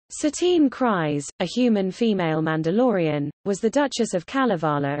Satine Kryze, a human female Mandalorian, was the Duchess of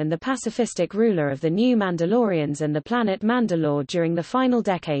Kalevala and the pacifistic ruler of the new Mandalorians and the planet Mandalore during the final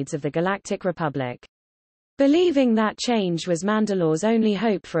decades of the Galactic Republic. Believing that change was Mandalore's only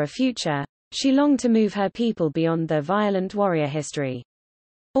hope for a future, she longed to move her people beyond their violent warrior history.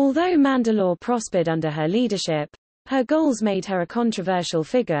 Although Mandalore prospered under her leadership, her goals made her a controversial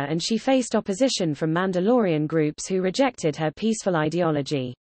figure and she faced opposition from Mandalorian groups who rejected her peaceful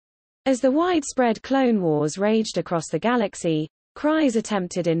ideology. As the widespread clone wars raged across the galaxy, Kryze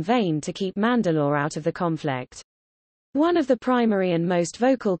attempted in vain to keep Mandalore out of the conflict. One of the primary and most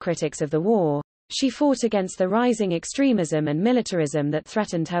vocal critics of the war, she fought against the rising extremism and militarism that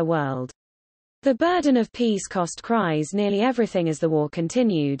threatened her world. The burden of peace cost Kryze nearly everything as the war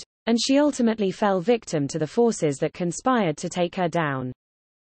continued, and she ultimately fell victim to the forces that conspired to take her down.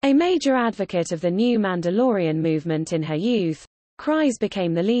 A major advocate of the new Mandalorian movement in her youth, Kryze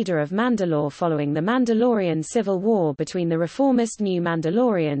became the leader of Mandalore following the Mandalorian civil war between the reformist New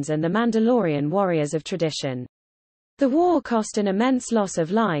Mandalorians and the Mandalorian warriors of tradition. The war cost an immense loss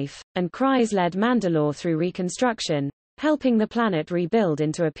of life, and Kryze led Mandalore through reconstruction, helping the planet rebuild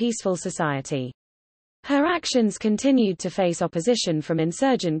into a peaceful society. Her actions continued to face opposition from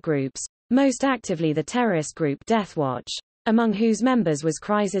insurgent groups, most actively the terrorist group Death Watch, among whose members was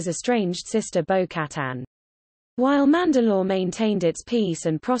Kryze's estranged sister Bo-Katan. While Mandalore maintained its peace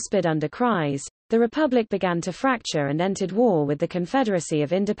and prospered under Kryze, the Republic began to fracture and entered war with the Confederacy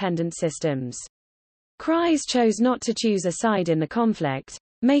of Independent Systems. Kryze chose not to choose a side in the conflict,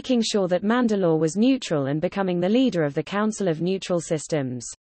 making sure that Mandalore was neutral and becoming the leader of the Council of Neutral Systems.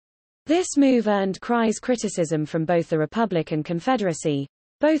 This move earned Kryze criticism from both the Republic and Confederacy,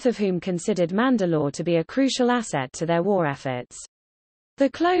 both of whom considered Mandalore to be a crucial asset to their war efforts. The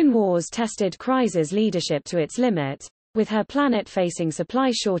Clone Wars tested Kryze's leadership to its limit, with her planet facing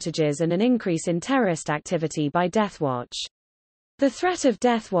supply shortages and an increase in terrorist activity by Death Watch. The threat of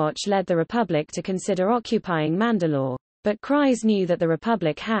Death Watch led the Republic to consider occupying Mandalore, but Kryze knew that the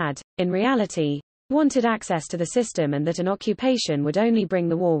Republic had, in reality, wanted access to the system and that an occupation would only bring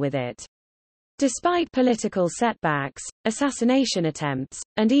the war with it. Despite political setbacks, assassination attempts,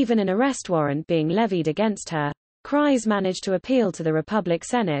 and even an arrest warrant being levied against her, Kryze managed to appeal to the Republic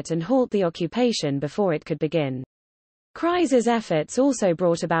Senate and halt the occupation before it could begin. Kryze's efforts also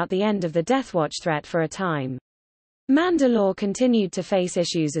brought about the end of the Death Watch threat for a time. Mandalore continued to face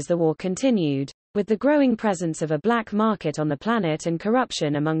issues as the war continued, with the growing presence of a black market on the planet and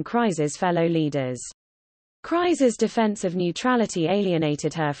corruption among Kryze's fellow leaders. Kryze's defense of neutrality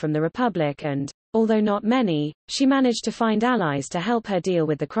alienated her from the Republic and, although not many, she managed to find allies to help her deal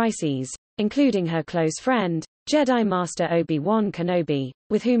with the crises, including her close friend, Jedi Master Obi-Wan Kenobi,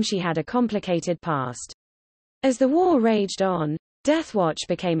 with whom she had a complicated past. As the war raged on, Death Watch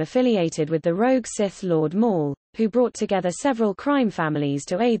became affiliated with the rogue Sith Lord Maul, who brought together several crime families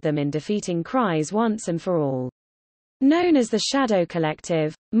to aid them in defeating Kryze once and for all. Known as the Shadow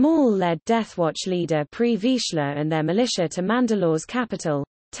Collective, Maul led Death Watch leader Pre Vizsla and their militia to Mandalore's capital,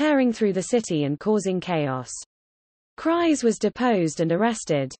 tearing through the city and causing chaos. Kryze was deposed and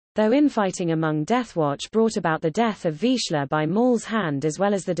arrested, though infighting among Death Watch brought about the death of Vizsla by Maul's hand as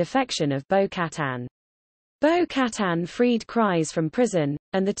well as the defection of Bo-Katan. Bo-Katan freed Kryze from prison,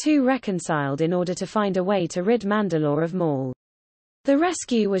 and the two reconciled in order to find a way to rid Mandalore of Maul. The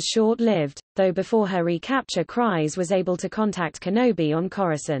rescue was short-lived, though before her recapture Kryze was able to contact Kenobi on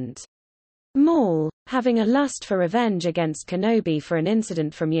Coruscant. Maul, having a lust for revenge against Kenobi for an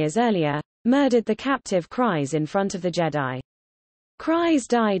incident from years earlier, murdered the captive Kryze in front of the Jedi. Kryze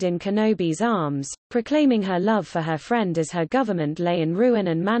died in Kenobi's arms, proclaiming her love for her friend as her government lay in ruin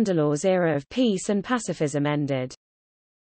and Mandalore's era of peace and pacifism ended.